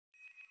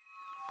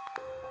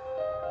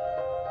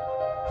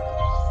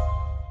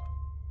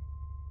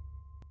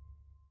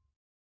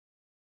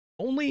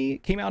Only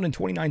came out in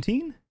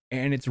 2019,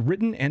 and it's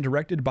written and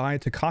directed by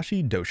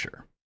Takashi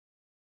Dosher.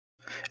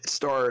 It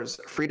stars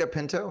Frida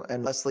Pinto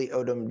and Leslie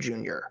Odom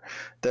Jr.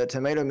 The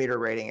tomato meter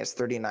rating is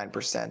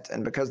 39%,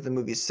 and because the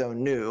movie's so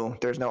new,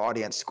 there's no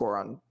audience score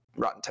on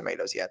Rotten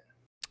Tomatoes yet.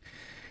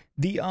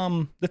 The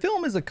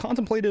film is a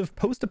contemplative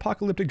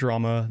post-apocalyptic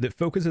drama that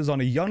focuses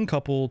on a young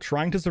couple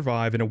trying to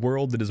survive in a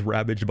world that is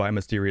ravaged by a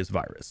mysterious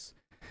virus.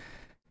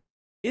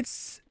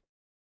 It's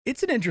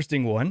an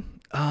interesting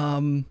one.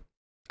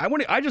 I kind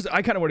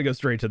of want to go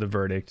straight to the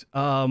verdict.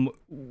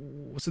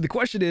 So the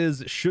question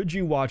is, should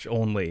you watch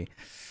only?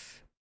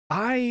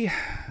 I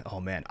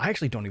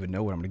actually don't even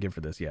know what I'm going to give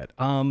for this yet.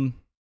 I'm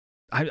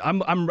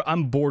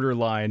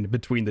borderline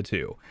between the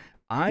two.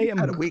 I am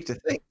had a week to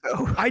think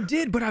though. I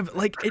did, but I've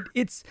like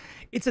it's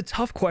a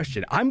tough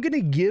question. I'm gonna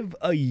give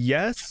a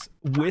yes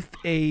with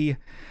a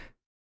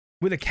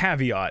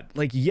caveat.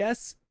 Like,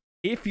 yes,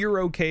 if you're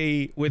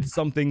okay with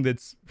something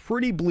that's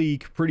pretty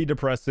bleak, pretty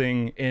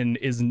depressing, and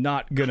is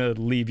not gonna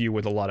leave you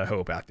with a lot of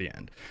hope at the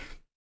end.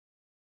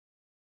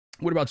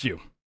 What about you?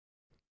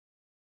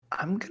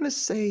 I'm gonna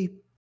say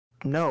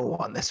no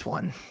on this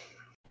one.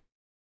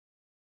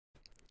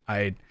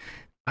 I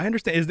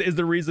understand. Is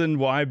the reason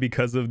why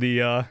because of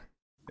the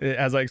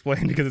as I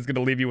explained, because it's going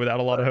to leave you without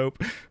a lot of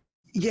hope?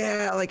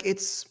 Yeah, like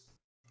it's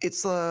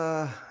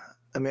I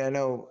mean, I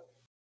know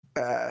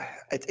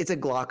it's a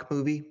Glock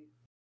movie.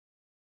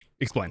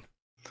 Explain.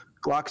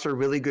 Glocks are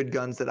really good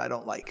guns that I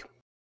don't like.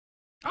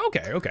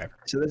 Okay.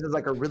 So this is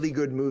like a really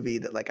good movie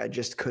that like I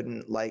just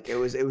couldn't like. It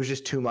was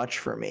just too much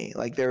for me.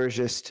 Like there was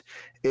just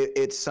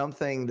it's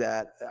something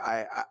that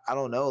I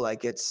don't know.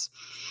 Like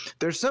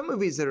there's some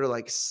movies that are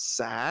like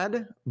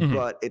sad,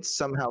 but it's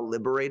somehow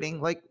liberating.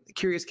 Like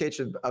Curious Case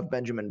of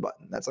Benjamin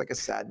Button. That's like a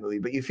sad movie,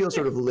 but you feel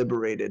sort of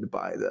liberated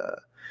by the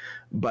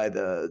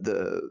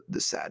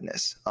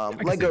sadness.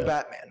 Lego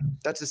Batman.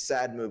 That's a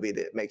sad movie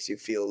that makes you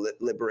feel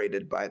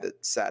liberated by the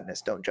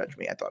sadness. Don't judge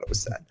me. I thought it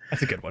was sad.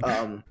 That's a good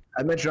one.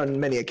 I mentioned on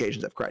many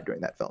occasions I've cried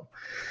during that film.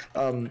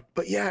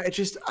 But yeah, it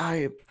just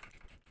I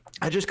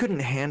just couldn't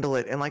handle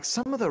it, and like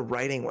some of the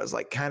writing was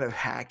like kind of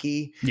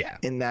hacky. Yeah.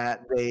 In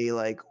that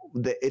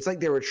it's like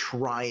they were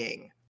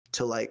trying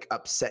to like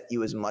upset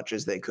you as much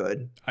as they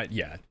could.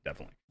 Yeah,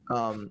 definitely.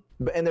 And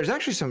there's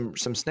actually some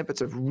snippets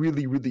of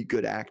really, really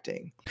good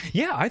acting.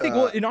 Yeah, I think.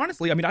 Well, and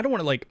honestly, I mean, I don't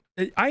want to like.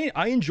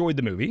 I enjoyed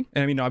the movie,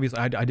 and I mean, obviously,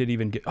 I did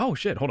even get. Oh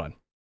shit! Hold on.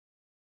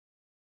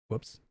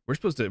 Whoops. We're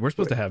supposed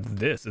to have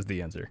this as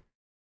the answer.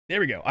 There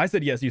we go. I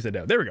said yes, you said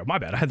no. There we go. My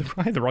bad. I had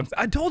the wrong.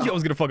 I told you I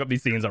was gonna fuck up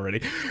these scenes already.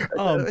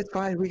 It's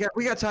fine. We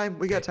got time.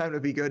 We got time to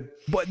be good.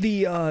 But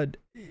the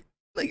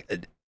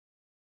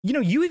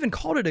you even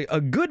called it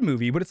a good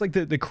movie, but it's like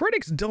the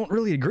critics don't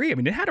really agree. I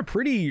mean, it had a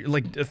pretty,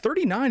 like,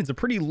 39 is a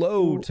pretty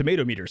low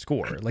tomato meter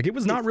score. Like, it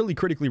was not really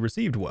critically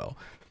received well.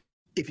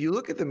 If you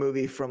look at the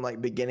movie from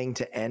like beginning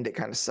to end, it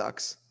kind of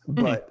sucks.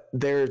 But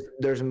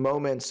there's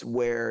moments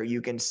where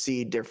you can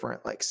see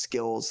different like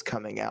skills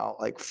coming out,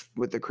 like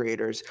with the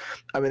creators.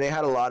 I mean, they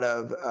had a lot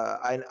of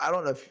I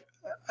don't know if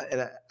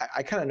and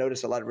I kind of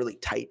noticed a lot of really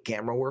tight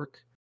camera work.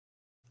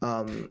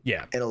 In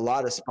a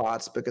lot of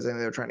spots, because I think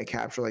they were trying to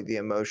capture like the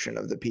emotion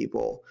of the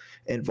people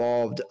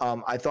involved.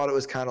 I thought it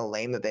was kind of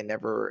lame that they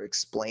never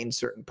explained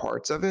certain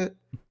parts of it.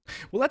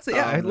 Well, let's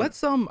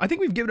I think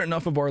we've given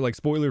enough of our like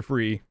spoiler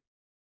free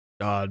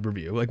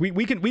review. Like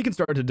we can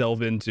start to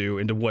delve into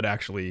what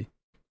actually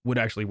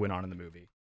went on in the movie.